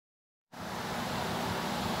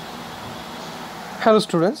Hello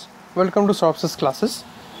students, welcome to SOURAV's classes.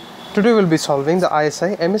 Today we'll be solving the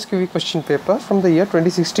ISI MSQMS question paper from the year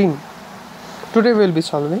 2016. Today we'll be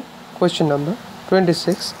solving question number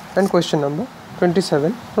 26 and question number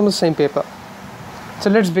 27 from the same paper.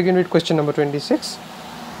 So let's begin with question number 26.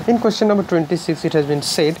 In question number 26 it has been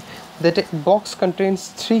said that a box contains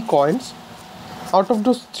 3 coins. Out of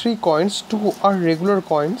those 3 coins, 2 are regular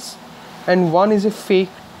coins and 1 is a fake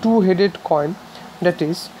 2-headed coin. That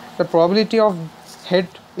is, the probability of head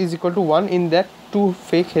is equal to 1 in that 2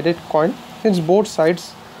 fake headed coin since both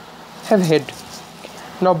sides have head.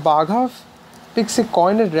 Now Bagha picks a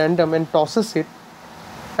coin at random and tosses it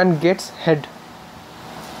and gets head.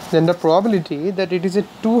 Then the probability that it is a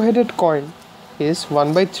 2-headed coin is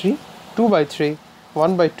 1 by 3, 2 by 3,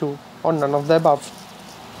 1 by 2 or none of the above.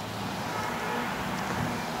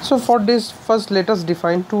 So for this, first let us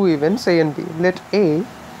define two events A and B. Let A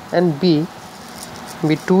and B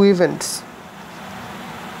be two events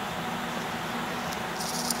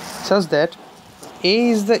such that A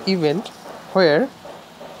is the event where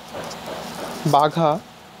Bagha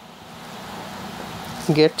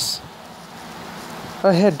gets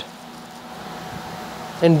a head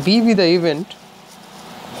and B be the event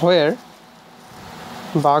where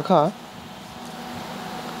Bagha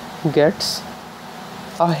gets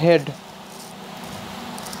a head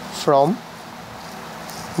from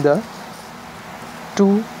the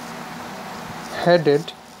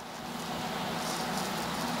 2-headed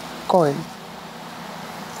coin.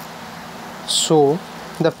 So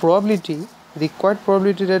the probability, the required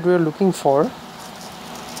probability that we are looking for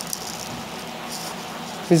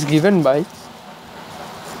is given by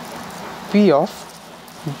P of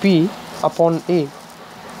B upon A.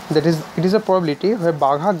 That is, it is a probability where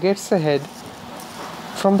Bagha gets a head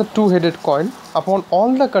from the 2-headed coin upon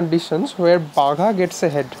all the conditions where Bagha gets a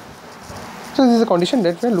head. So this is a condition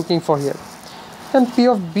that we are looking for here. And P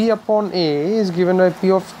of B upon A is given by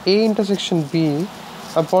P of A intersection B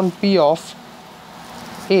upon P of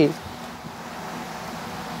A.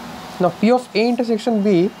 Now P of A intersection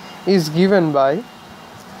B is given by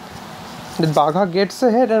that Bagha gets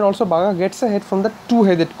a head and also Bagha gets a head from the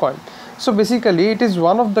 2-headed coin. So basically it is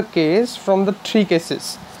one of the case from the 3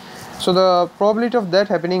 cases. So the probability of that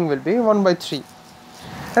happening will be 1 by 3.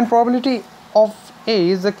 And probability of A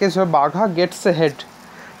is the case where Bagha gets a head.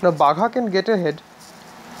 Now Bagha can get a head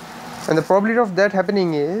and the probability of that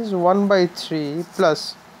happening is 1 by 3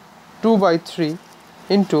 plus 2 by 3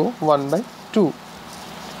 into 1 by 2.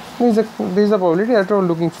 This is the probability that we are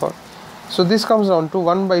looking for. So this comes down to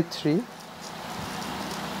 1 by 3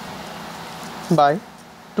 by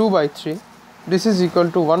 2 by 3. This is equal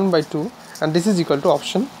to 1 by 2 and this is equal to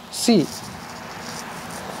option C.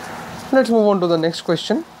 Let's move on to the next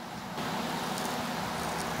question.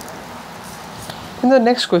 In the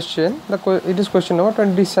next question, it is question number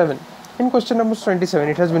 27. In question number 27,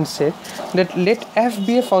 it has been said that let f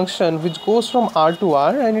be a function which goes from R to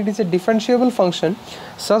R and it is a differentiable function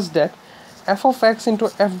such that f of x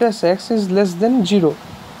into f dash x is less than 0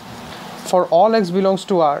 for all x belongs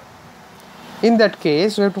to R. In that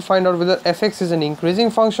case, we have to find out whether fx is an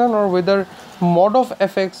increasing function or whether mod of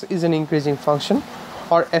fx is an increasing function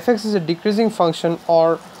or fx is a decreasing function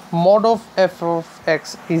or mod of f of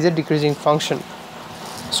x is a decreasing function.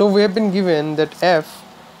 So we have been given that f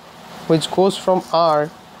which goes from R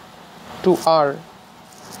to R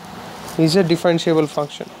is a differentiable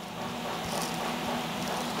function.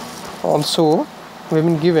 Also we have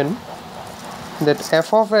been given that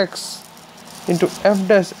f of x into f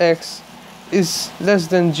dash x is less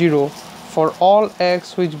than 0 for all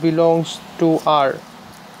x which belongs to R,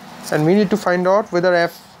 and we need to find out whether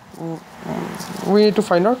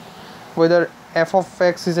f of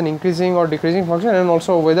x is an increasing or decreasing function and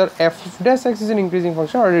also whether f dash x is an increasing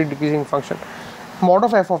function or a decreasing function. Mod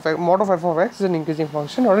of f of x is an increasing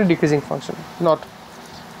function or a decreasing function. Not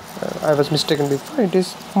I was mistaken before, it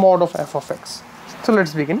is mod of f of x. So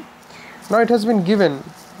let's begin. Now it has been given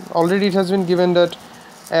that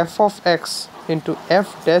f of x into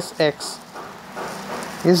f dash x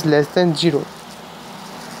is less than 0.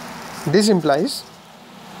 This implies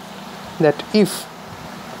that if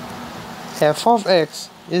f of x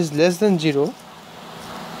is less than 0,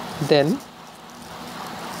 then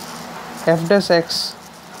f dash x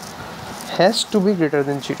has to be greater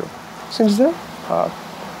than 0 since the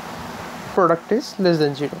product is less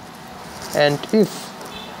than 0. And if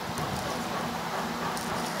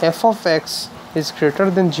f of x is greater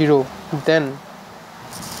than 0, then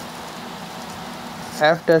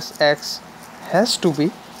f dash x has to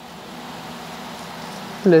be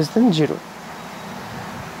less than 0.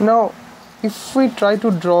 Now if we try to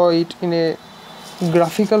draw it in a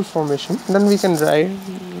graphical formation, then we can write,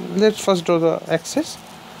 let's first draw the axis.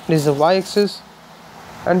 This is the y-axis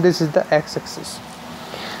and this is the x-axis.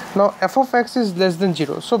 Now f of x is less than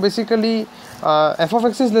 0, so basically f of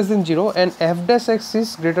x is less than 0 and f dash x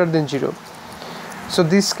is greater than 0. So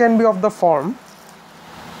this can be of the form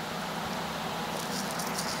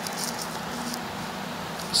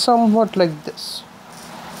somewhat like this.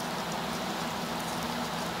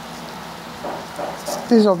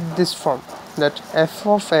 This is of this form, that f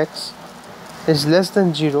of x is less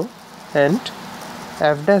than 0 and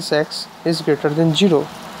f dash x is greater than 0.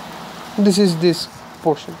 This is this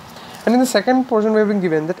portion. And in the second portion we have been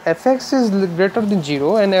given that fx is greater than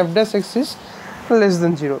 0 and f dash x is less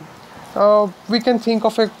than 0. We can think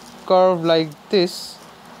of a curve like this,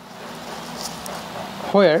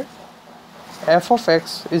 where f of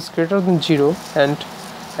x is greater than 0 and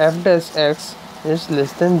f dash x is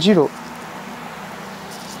less than 0.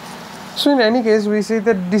 So in any case, we see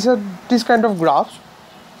that these kind of graphs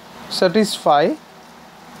satisfy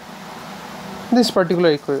this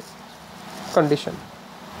particular condition.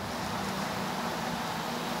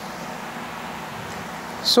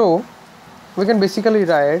 So we can basically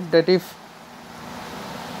write that if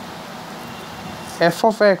f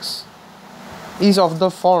of x is of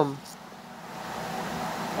the form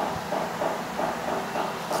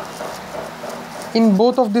in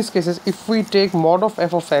both of these cases, if we take mod of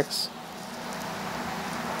f of x,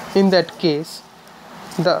 in that case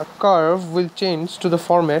the curve will change to the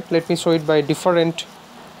format. Let me show it by different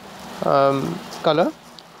color.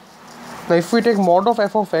 Now if we take mod of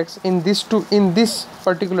f of x in this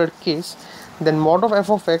particular case, then mod of f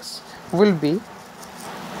of x will be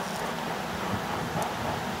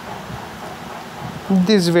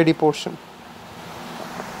this very portion.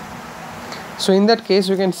 So in that case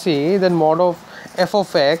we can see that mod of f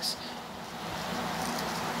of x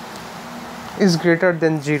is greater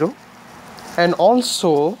than 0, and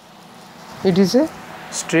also it is a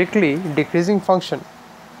strictly decreasing function.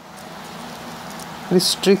 It is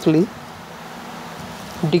strictly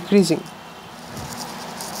decreasing.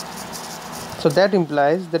 So that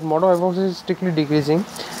implies that mod of f of x is strictly decreasing,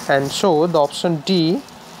 and so the option D,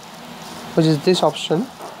 which is this option,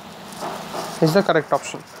 is the correct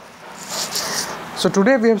option. So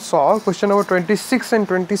today we have solved question number 26 and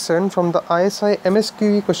 27 from the ISI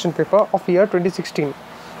MSQMS question paper of year 2016.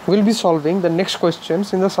 We will be solving the next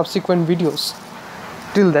questions in the subsequent videos.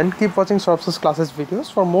 Till then, keep watching SOURAV classes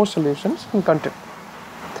videos for more solutions and content.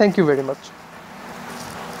 Thank you very much.